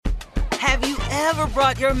Have you ever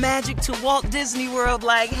brought your magic to Walt Disney World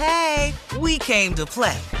like, hey, we came to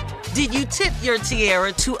play? Did you tip your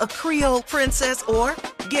tiara to a Creole princess or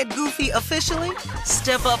get goofy officially?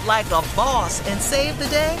 Step up like a boss and save the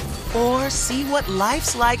day? Or see what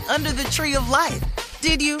life's like under the tree of life?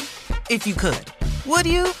 Did you? If you could. Would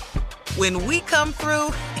you? When we come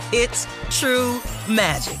through, it's true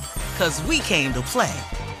magic. 'Cause we came to play.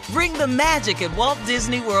 Bring the magic at Walt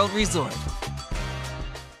Disney World Resort.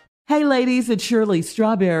 Hey ladies, it's Shirley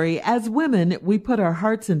Strawberry. As women, we put our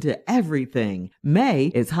hearts into everything.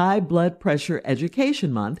 May is High Blood Pressure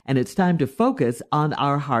Education Month, and it's time to focus on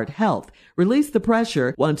our heart health. Release the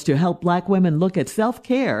Pressure wants to help Black women look at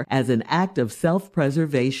self-care as an act of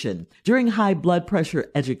self-preservation. During High Blood Pressure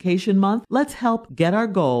Education Month, let's help get our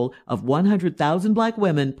goal of 100,000 Black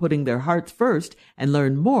women putting their hearts first and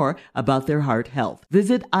learn more about their heart health.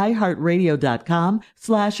 Visit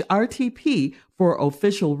iHeartRadio.com/RTP for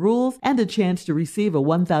official rules and a chance to receive a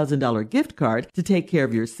 $1,000 gift card to take care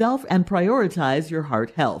of yourself and prioritize your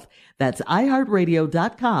heart health. That's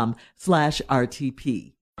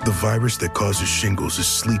iHeartRadio.com/RTP. The virus that causes shingles is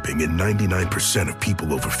sleeping in 99% of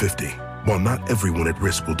people over 50. While not everyone at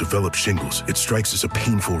risk will develop shingles, it strikes as a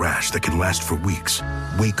painful rash that can last for weeks.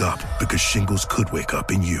 Wake up, because shingles could wake up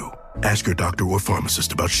in you. Ask your doctor or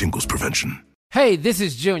pharmacist about shingles prevention. Hey, this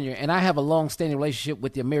is Junior, and I have a long-standing relationship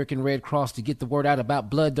with the American Red Cross to get the word out about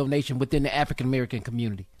blood donation within the African-American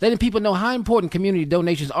community, letting people know how important community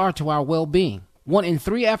donations are to our well-being. 1 in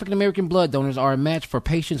 3 African-American blood donors are a match for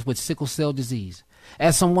patients with sickle cell disease.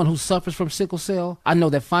 As someone who suffers from sickle cell, I know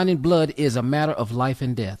that finding blood is a matter of life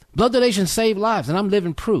and death. Blood donations save lives, and I'm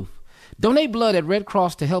living proof. Donate blood at Red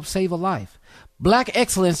Cross to help save a life. Black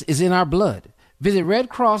excellence is in our blood. Visit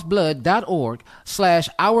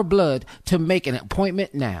redcrossblood.org/ourblood to make an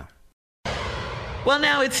appointment now. Well,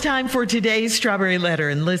 now it's time for today's Strawberry Letter.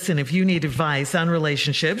 And listen, if you need advice on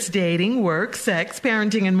relationships, dating, work, sex,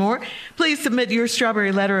 parenting, and more, please submit your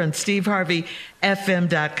Strawberry Letter on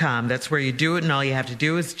SteveHarveyFM.com. That's where you do it, and all you have to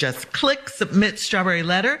do is just click Submit Strawberry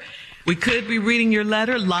Letter. We could be reading your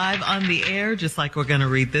letter live on the air, just like we're going to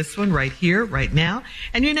read this one right here, right now.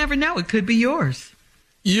 And you never know, it could be yours.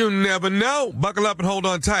 You never know. Buckle up and hold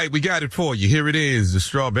on tight. We got it for you. Here it is, the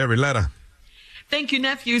Strawberry Letter. Thank you,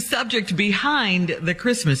 nephew. Subject: behind the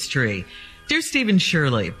Christmas tree. Dear Stephen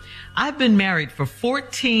Shirley, I've been married for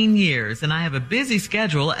 14 years and I have a busy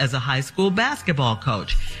schedule as a high school basketball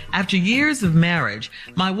coach. After years of marriage,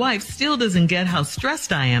 my wife still doesn't get how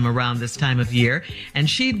stressed I am around this time of year, and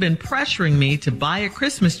she'd been pressuring me to buy a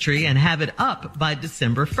Christmas tree and have it up by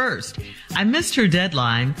December 1st. I missed her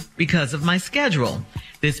deadline because of my schedule.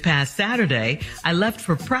 This past Saturday, I left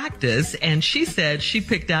for practice and she said she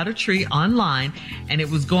picked out a tree online and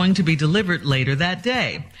it was going to be delivered later that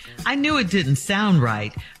day. I knew it didn't sound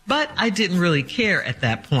right, but I didn't really care at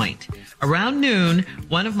that point. Around noon,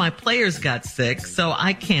 one of my players got sick, so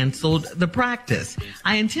I canceled the practice.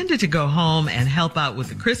 I intended to go home and help out with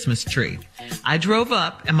the Christmas tree. I drove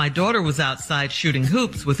up and my daughter was outside shooting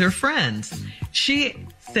hoops with her friends. She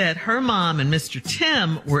said her mom and Mr.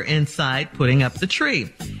 Tim were inside putting up the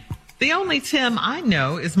tree. The only Tim I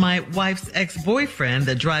know is my wife's ex-boyfriend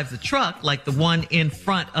that drives a truck like the one in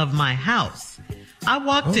front of my house. I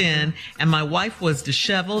walked in and my wife was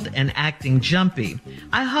disheveled and acting jumpy.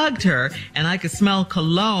 I hugged her and I could smell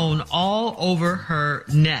cologne all over her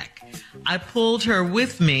neck. I pulled her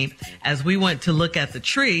with me as we went to look at the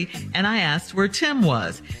tree and I asked where Tim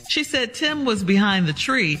was. She said Tim was behind the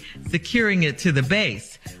tree, securing it to the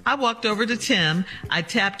base. I walked over to Tim, I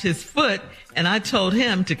tapped his foot, and I told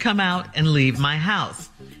him to come out and leave my house.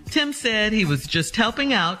 Tim said he was just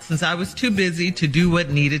helping out since I was too busy to do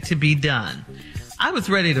what needed to be done. I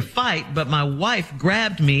was ready to fight, but my wife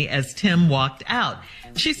grabbed me as Tim walked out.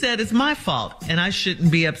 She said it's my fault and I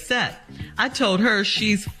shouldn't be upset. I told her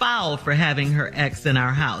she's foul for having her ex in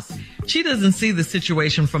our house. She doesn't see the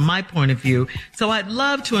situation from my point of view, so I'd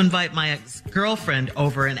love to invite my ex-girlfriend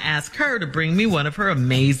over and ask her to bring me one of her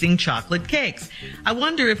amazing chocolate cakes. I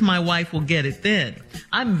wonder if my wife will get it then.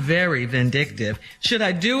 I'm very vindictive. Should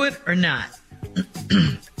I do it or not?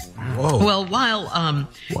 Whoa. Well, while,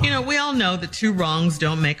 we all know that 2 wrongs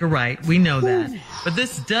don't make a right. We know that. But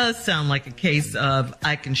this does sound like a case of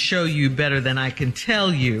I can show you better than I can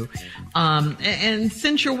tell you. And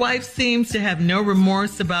since your wife seems to have no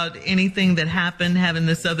remorse about anything that happened, having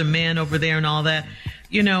this other man over there and all that,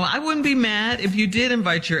 I wouldn't be mad if you did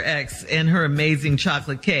invite your ex and her amazing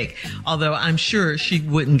chocolate cake, although I'm sure she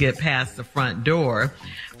wouldn't get past the front door.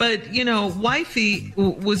 But, wifey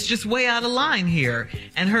was just way out of line here.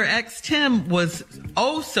 And her ex, Tim, was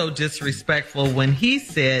oh so disrespectful when he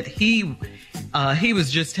said he was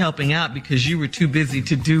just helping out because you were too busy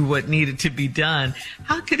to do what needed to be done.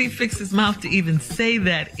 How could he fix his mouth to even say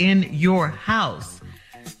that in your house?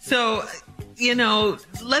 So,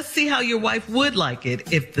 let's see how your wife would like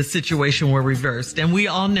it if the situation were reversed. And we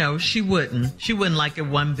all know she wouldn't. She wouldn't like it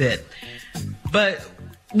one bit. But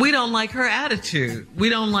we don't like her attitude. We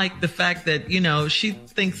don't like the fact that, she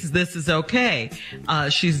thinks this is okay.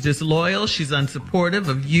 She's disloyal. She's unsupportive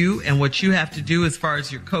of you and what you have to do as far as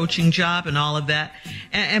your coaching job and all of that.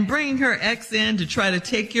 And bringing her ex in to try to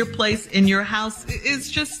take your place in your house is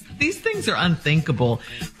just, these things are unthinkable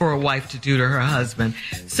for a wife to do to her husband.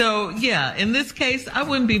 So, yeah, in this case, I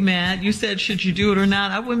wouldn't be mad. You said, should you do it or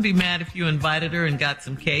not? I wouldn't be mad if you invited her and got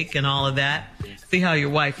some cake and all of that. See how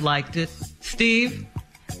your wife liked it. Steve?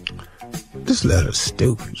 This letter's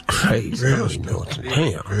stupid, crazy. I don't know what to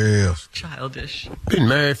damn. Real. Childish. Been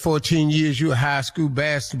married 14 years. You a high school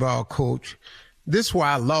basketball coach. This is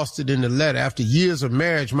why I lost it in the letter. After years of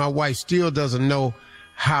marriage, my wife still doesn't know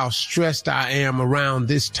how stressed I am around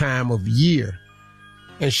this time of year.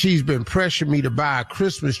 And she's been pressuring me to buy a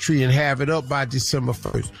Christmas tree and have it up by December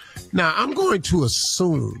 1st. Now, I'm going to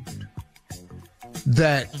assume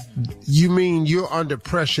that you mean you're under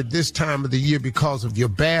pressure this time of the year because of your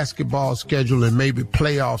basketball schedule and maybe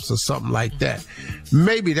playoffs or something like that.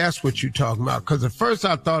 Maybe that's what you're talking about. Because at first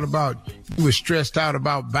I thought about you were stressed out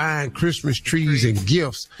about buying Christmas trees and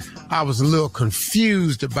gifts. I was a little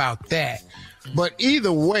confused about that. But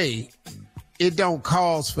either way, it don't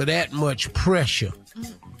cause for that much pressure.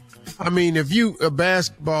 I mean, if you a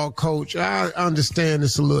basketball coach, I understand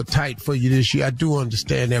it's a little tight for you this year. I do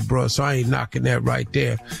understand that, bro, so I ain't knocking that right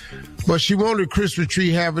there. But she wanted a Christmas tree,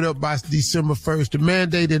 have it up by December 1st. The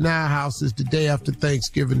mandate in our house is the day after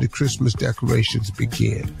Thanksgiving, the Christmas decorations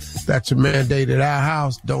begin. That's a mandate at our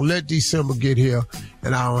house. Don't let December get here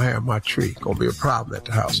and I don't have my tree. Gonna be a problem at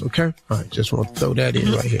the house, okay? All right, just want to throw that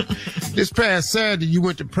in right here. This past Saturday, you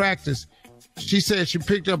went to practice. She said she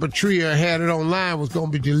picked up a tree and had it online, was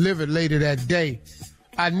going to be delivered later that day.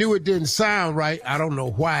 I knew it didn't sound right. I don't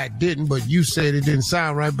know why it didn't, but you said it didn't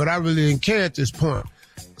sound right, but I really didn't care at this point.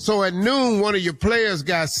 So at noon, one of your players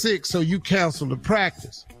got sick, so you canceled the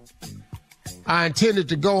practice. I intended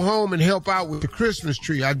to go home and help out with the Christmas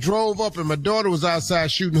tree. I drove up and my daughter was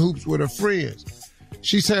outside shooting hoops with her friends.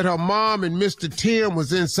 She said her mom and Mr. Tim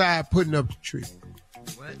was inside putting up the tree.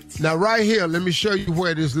 Now, right here, let me show you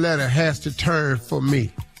where this letter has to turn for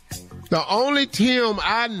me. The only Tim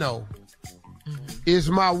I know is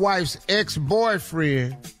my wife's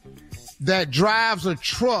ex-boyfriend that drives a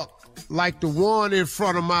truck like the one in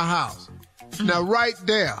front of my house. Now, right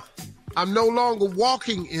there, I'm no longer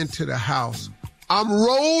walking into the house. I'm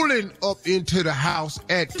rolling up into the house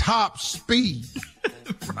at top speed.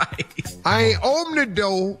 Right. I ain't open the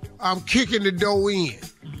door. I'm kicking the door in.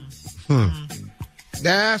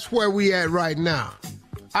 That's where we at right now.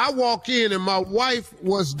 I walk in and my wife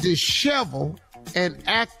was disheveled and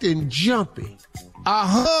acting jumpy. I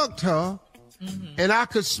hugged her and I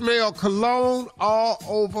could smell cologne all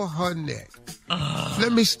over her neck.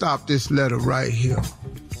 Let me stop this letter right here.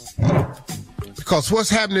 Because what's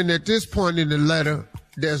happening at this point in the letter,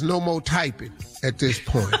 there's no more typing at this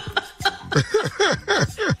point.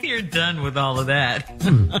 You're done with all of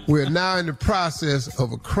that. We're now in the process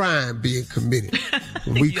of a crime being committed.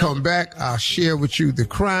 When we come back, I'll share with you the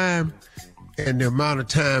crime and the amount of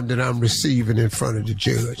time that I'm receiving in front of the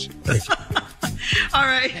judge. Thank you. All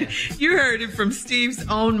right. You heard it from Steve's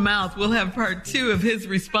own mouth. We'll have part 2 of his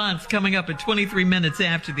response coming up at 23 minutes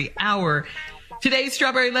after the hour. Today's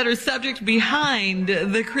Strawberry Letter subject, behind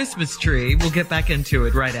the Christmas tree. We'll get back into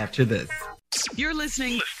it right after this. You're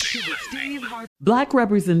listening to the Steve Harvey. Black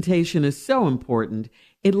representation is so important.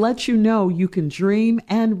 It lets you know you can dream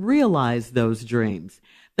and realize those dreams.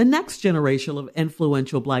 The next generation of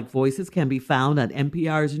influential Black voices can be found on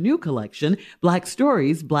NPR's new collection, Black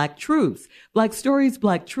Stories, Black Truths. Black Stories,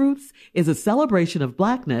 Black Truths is a celebration of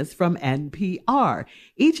Blackness from NPR.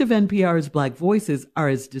 Each of NPR's Black voices are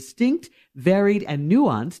as distinct, varied, and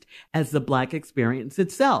nuanced as the Black experience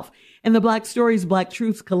itself. In the Black Stories, Black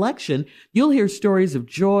Truths collection, you'll hear stories of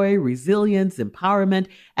joy, resilience, empowerment,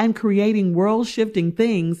 and creating world-shifting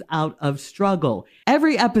things out of struggle.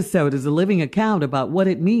 Every episode is a living account about what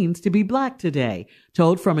it means to be Black today,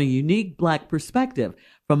 told from a unique Black perspective.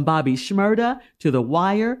 From Bobby Shmurda to The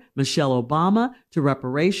Wire, Michelle Obama to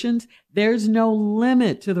reparations, there's no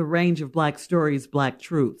limit to the range of Black stories, Black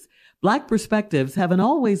truths. Black perspectives haven't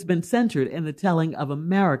always been centered in the telling of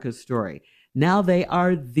America's story. Now they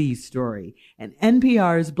are the story. In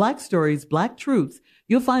NPR's Black Stories, Black Truths,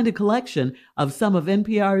 you'll find a collection of some of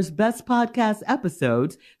NPR's best podcast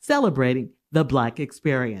episodes celebrating the Black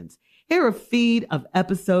experience. Hear a feed of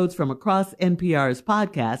episodes from across NPR's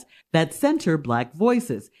podcasts that center Black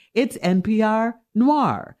voices. It's NPR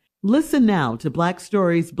Noir. Listen now to Black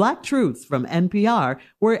Stories, Black Truths from NPR,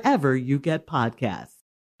 wherever you get podcasts.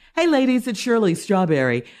 Hey ladies, it's Shirley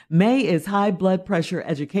Strawberry. May is High Blood Pressure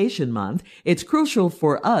Education Month. It's crucial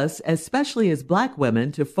for us, especially as Black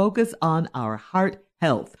women, to focus on our heart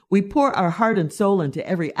health. We pour our heart and soul into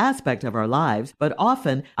every aspect of our lives, but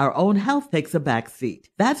often our own health takes a back seat.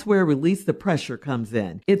 That's where Release the Pressure comes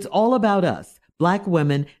in. It's all about us. Black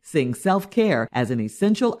women seeing self-care as an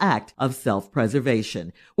essential act of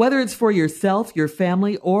self-preservation. Whether it's for yourself, your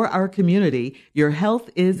family, or our community, your health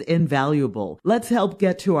is invaluable. Let's help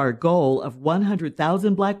get to our goal of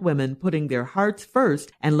 100,000 Black women putting their hearts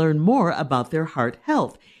first and learn more about their heart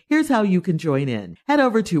health. Here's how you can join in. Head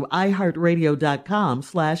over to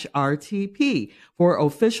iHeartRadio.com/RTP for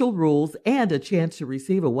official rules and a chance to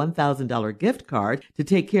receive a $1,000 gift card to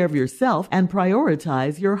take care of yourself and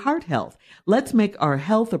prioritize your heart health. Let's make our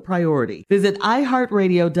health a priority. Visit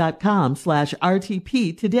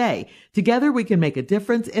iHeartRadio.com/RTP today. Together we can make a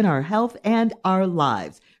difference in our health and our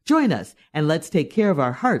lives. Join us and let's take care of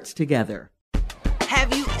our hearts together.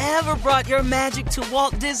 Have you ever brought your magic to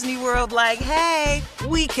Walt Disney World like, hey,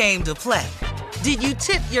 we came to play? Did you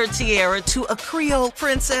tip your tiara to a Creole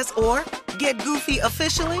princess or get goofy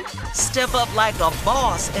officially? Step up like a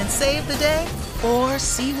boss and save the day? Or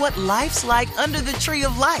see what life's like under the tree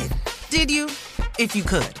of life? Did you? If you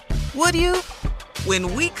could. Would you?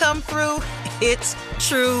 When we come through, it's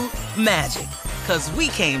true magic. 'Cause we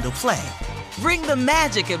came to play. Bring the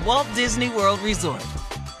magic at Walt Disney World Resort.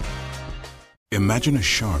 Imagine a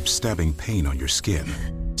sharp, stabbing pain on your skin.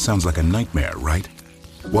 Sounds like a nightmare, right?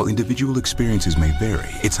 While individual experiences may vary,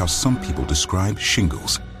 it's how some people describe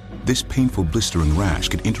shingles. This painful, blistering rash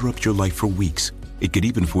could interrupt your life for weeks. It could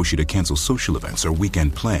even force you to cancel social events or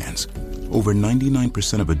weekend plans. Over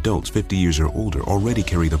 99% of adults 50 years or older already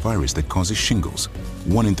carry the virus that causes shingles.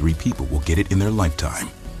 1 in 3 people will get it in their lifetime.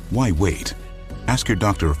 Why wait? Ask your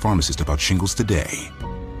doctor or pharmacist about shingles today.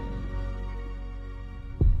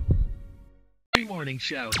 Morning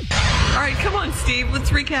show. All right, come on, Steve.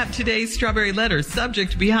 Let's recap today's Strawberry Letter.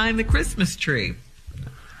 Subject: behind the Christmas tree.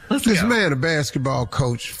 This man, a basketball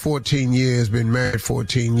coach, 14 years, been married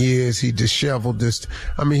 14 years. He disheveled this.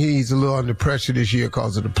 He's a little under pressure this year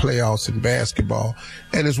because of the playoffs in basketball.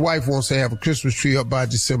 And his wife wants to have a Christmas tree up by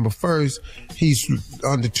December 1st. He's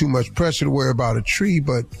under too much pressure to worry about a tree,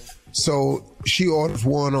 but so she orders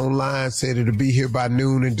one online, said it'll be here by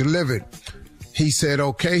noon and delivered. He said,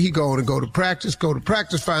 okay, he going to go to practice,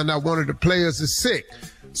 find out one of the players is sick.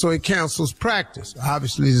 So he cancels practice.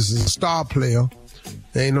 Obviously, this is a star player.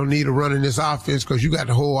 There ain't no need of running this offense because you got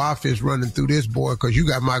the whole offense running through this boy because you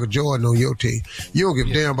got Michael Jordan on your team. You don't give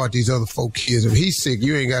a damn about these other 4 kids. If he's sick,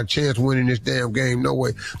 you ain't got a chance winning this damn game, no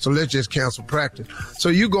way. So let's just cancel practice. So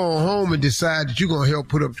you go home and decide that you're going to help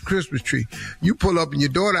put up the Christmas tree. You pull up and your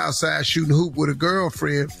daughter outside shooting hoop with a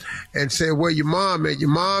girlfriend and say, where your mom at? Your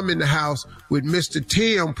mom in the house with Mr.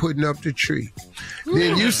 Tim putting up the tree.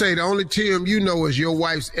 Then you say the only Tim you know is your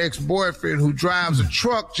wife's ex-boyfriend who drives a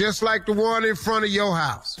truck just like the one in front of your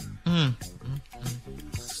house.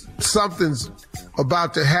 Something's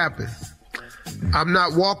about to happen. I'm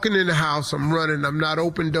not walking in the house. I'm running. I'm not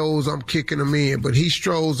open doors. I'm kicking them in. But he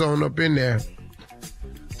strolls on up in there.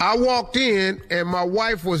 I walked in and my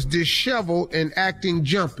wife was disheveled and acting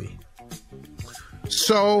jumpy.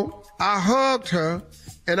 So I hugged her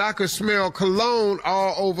and I could smell cologne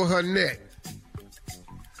all over her neck.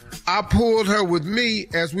 I pulled her with me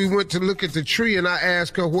as we went to look at the tree and I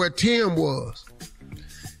asked her where Tim was.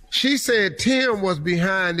 She said Tim was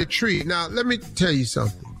behind the tree. Now, let me tell you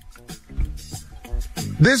something.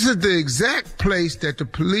 This is the exact place that the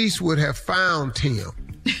police would have found Tim.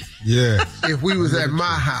 Yeah. If we was at my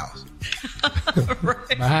house. Right.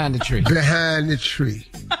 Behind the tree. Behind the tree.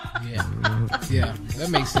 Yeah, that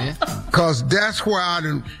makes sense. Because that's where I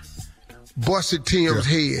done busted Tim's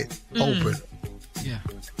head open. Yeah.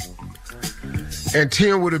 And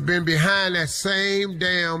Tim would have been behind that same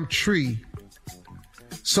damn tree.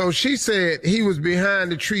 So she said he was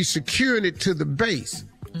behind the tree securing it to the base.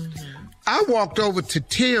 I walked over to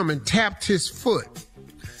Tim and tapped his foot.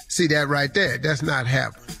 See that right there? That's not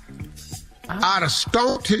happening. I'd have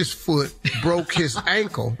stomped his foot, broke his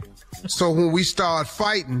ankle. So when we start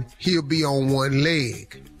fighting, he'll be on one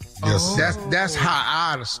leg. Yes. That's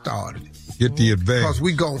how I'd have started. Get the advantage. Because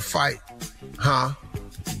we gonna fight. Huh?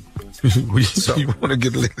 You want to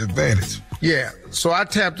get the advantage. Yeah. So I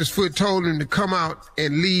tapped his foot, told him to come out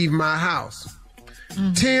and leave my house.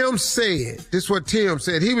 Tim said, this is what Tim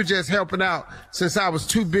said, he was just helping out since I was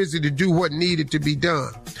too busy to do what needed to be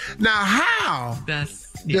done. Now, how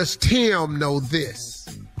does Tim know this?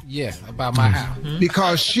 Yeah, about my house.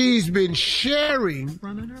 Because she's been sharing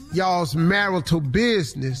y'all's marital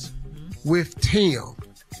business with Tim.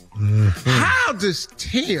 How does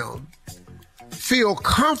Tim feel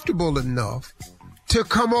comfortable enough to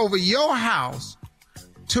come over your house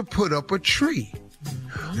to put up a tree?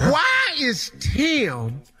 Why is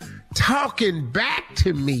Tim talking back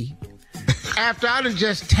to me after I done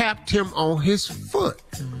just tapped him on his foot?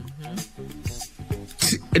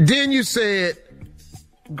 Then you said,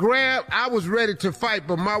 I was ready to fight,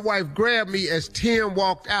 but my wife grabbed me as Tim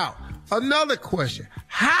walked out. Another question,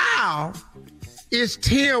 how is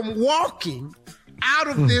Tim walking out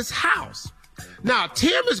of this house? Now,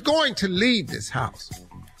 Tim is going to leave this house,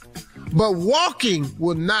 but walking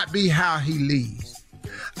will not be how he leaves.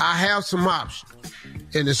 I have some options,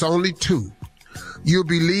 and it's only two. You'll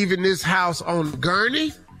be leaving this house on the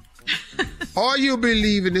gurney, or you'll be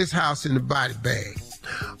leaving this house in the body bag.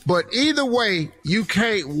 But either way, you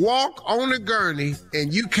can't walk on the gurney,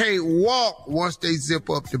 and you can't walk once they zip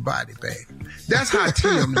up the body bag. That's how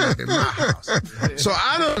Tim lived in my house. So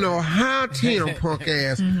I don't know how Tim, punk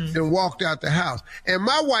ass, then walked out the house. And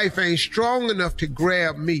my wife ain't strong enough to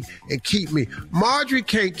grab me and keep me. Marjorie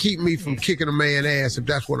can't keep me from kicking a man's ass if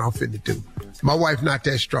that's what I'm finna do. My wife not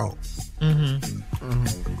that strong.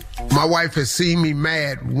 My wife has seen me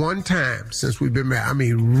mad one time since we've been married. I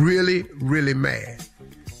mean, really, really mad.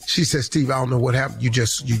 She said, Steve, I don't know what happened.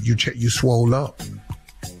 You swole up.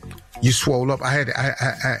 You swole up. I had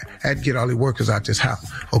to get all the workers out this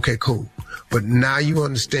house. Okay, cool. But now you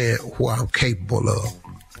understand what I'm capable of.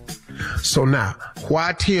 So now,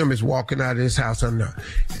 why Tim is walking out of this house, I know.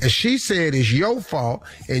 And she said it's your fault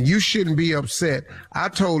and you shouldn't be upset. I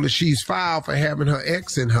told her she's filed for having her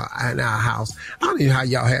ex in our house. I don't know how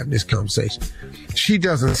y'all having this conversation. She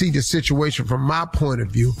doesn't see the situation from my point of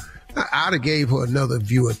view. I'd have gave her another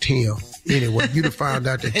view of Tim. Anyway, you'd have found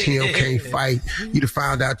out that Tim can't fight. You'd have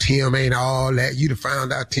found out Tim ain't all that. You'd have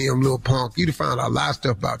found out Tim little punk. You'd have found out a lot of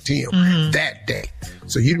stuff about Tim that day.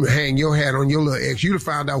 So you'd hang your hat on your little ex. You'd have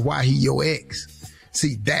found out why he your ex.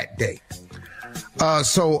 See, that day.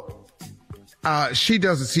 She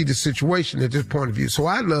doesn't see the situation at this point of view. So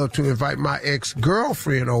I'd love to invite my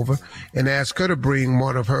ex-girlfriend over and ask her to bring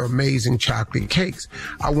one of her amazing chocolate cakes.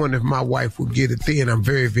 I wonder if my wife would get it then. I'm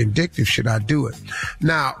very vindictive. Should I do it?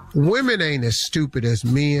 Now, women ain't as stupid as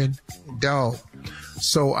men, dog.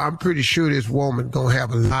 So I'm pretty sure this woman gonna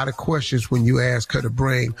have a lot of questions when you ask her to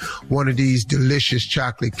bring one of these delicious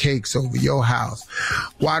chocolate cakes over your house.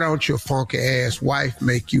 Why don't your funky ass wife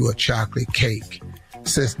make you a chocolate cake?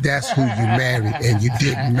 Since that's who you married and you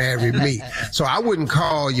didn't marry me. So I wouldn't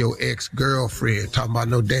call your ex-girlfriend talking about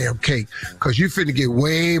no damn cake, because you finna get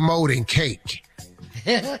way more than cake.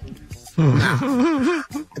 Now,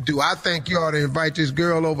 do I think you ought to invite this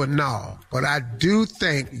girl over? No. But I do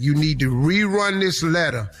think you need to rerun this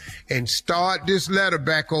letter and start this letter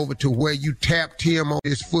back over to where you tapped him on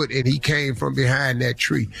his foot and he came from behind that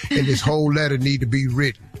tree. And this whole letter need to be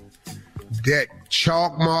written. That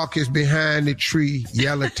chalk mark is behind the tree,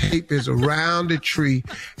 yellow tape is around the tree,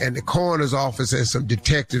 and the coroner's office and some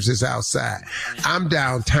detectives is outside. I'm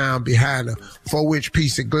downtown behind a 4-inch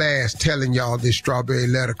piece of glass telling y'all this strawberry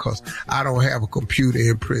letter because I don't have a computer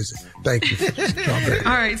in prison. Thank you for the strawberry.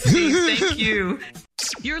 All right, Steve, thank you.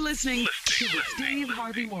 You're listening to the Steve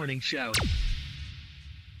Harvey Morning Show.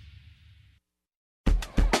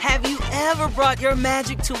 Have you ever brought your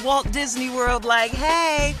magic to Walt Disney World like,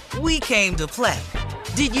 hey, we came to play?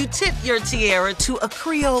 Did you tip your tiara to a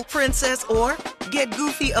Creole princess or get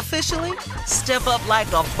goofy officially? Step up like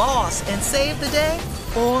a boss and save the day?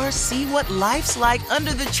 Or see what life's like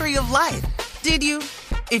under the tree of life? Did you?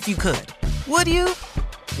 If you could. Would you?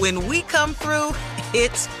 When we come through,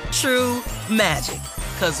 it's true magic.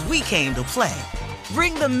 'Cause we came to play.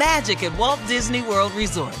 Bring the magic at Walt Disney World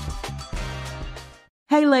Resort.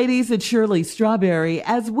 Hey ladies, it's Shirley Strawberry.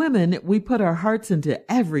 As women, we put our hearts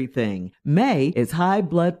into everything. May is High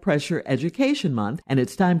Blood Pressure Education Month, and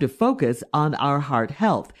it's time to focus on our heart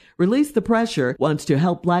health. Release the Pressure wants to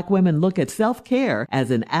help Black women look at self-care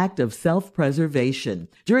as an act of self-preservation.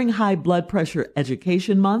 During High Blood Pressure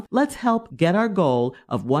Education Month, let's help get our goal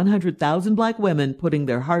of 100,000 Black women putting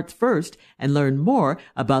their hearts first and learn more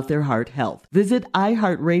about their heart health. Visit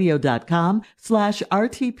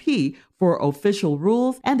iHeartRadio.com/RTP for official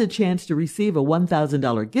rules and a chance to receive a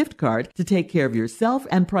 $1,000 gift card to take care of yourself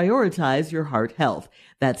and prioritize your heart health.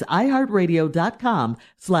 That's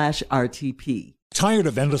iHeartRadio.com/RTP. Tired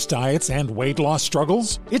of endless diets and weight loss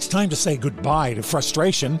struggles? It's time to say goodbye to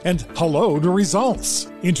frustration and hello to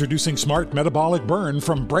results. Introducing Smart Metabolic Burn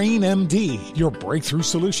from Brain MD, your breakthrough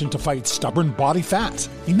solution to fight stubborn body fat.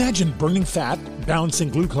 Imagine burning fat, balancing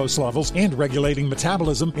glucose levels, and regulating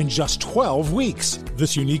metabolism in just 12 weeks.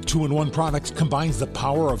 This unique 2-in-1 product combines the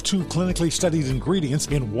power of 2 clinically studied ingredients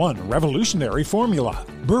in one revolutionary formula.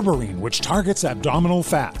 Berberine, which targets abdominal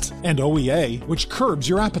fat, and OEA, which curbs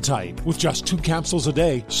your appetite. With just 2 capsules a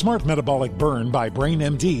day, Smart Metabolic Burn by Brain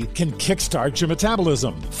MD can kickstart your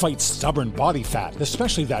metabolism, fight stubborn body fat,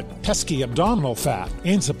 especially that pesky abdominal fat,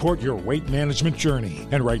 and support your weight management journey.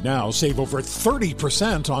 And right now, save over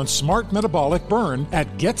 30% on Smart Metabolic Burn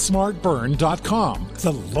at GetSmartBurn.com.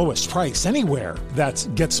 The lowest price anywhere. That's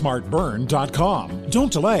GetSmartBurn.com.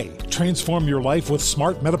 Don't delay. Transform your life with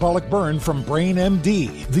Smart Metabolic Burn from Brain MD.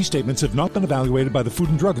 These statements have not been evaluated by the Food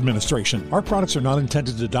and Drug Administration. Our products are not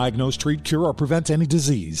intended to diagnose, treat, cure, or prevent any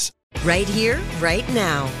disease. Right here, right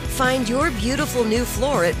now. Find your beautiful new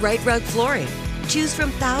floor at Right Rug Flooring. Choose from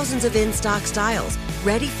thousands of in-stock styles,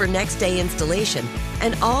 ready for next day installation,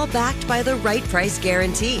 and all backed by the right price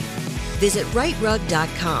guarantee. Visit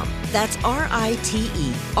rightrug.com. That's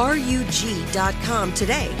RITERUG.com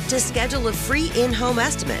today to schedule a free in-home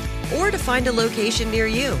estimate or to find a location near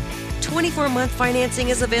you. 24-month financing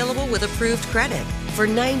is available with approved credit. For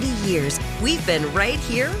 90 years, we've been right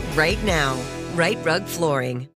here, right now. Right Rug Flooring.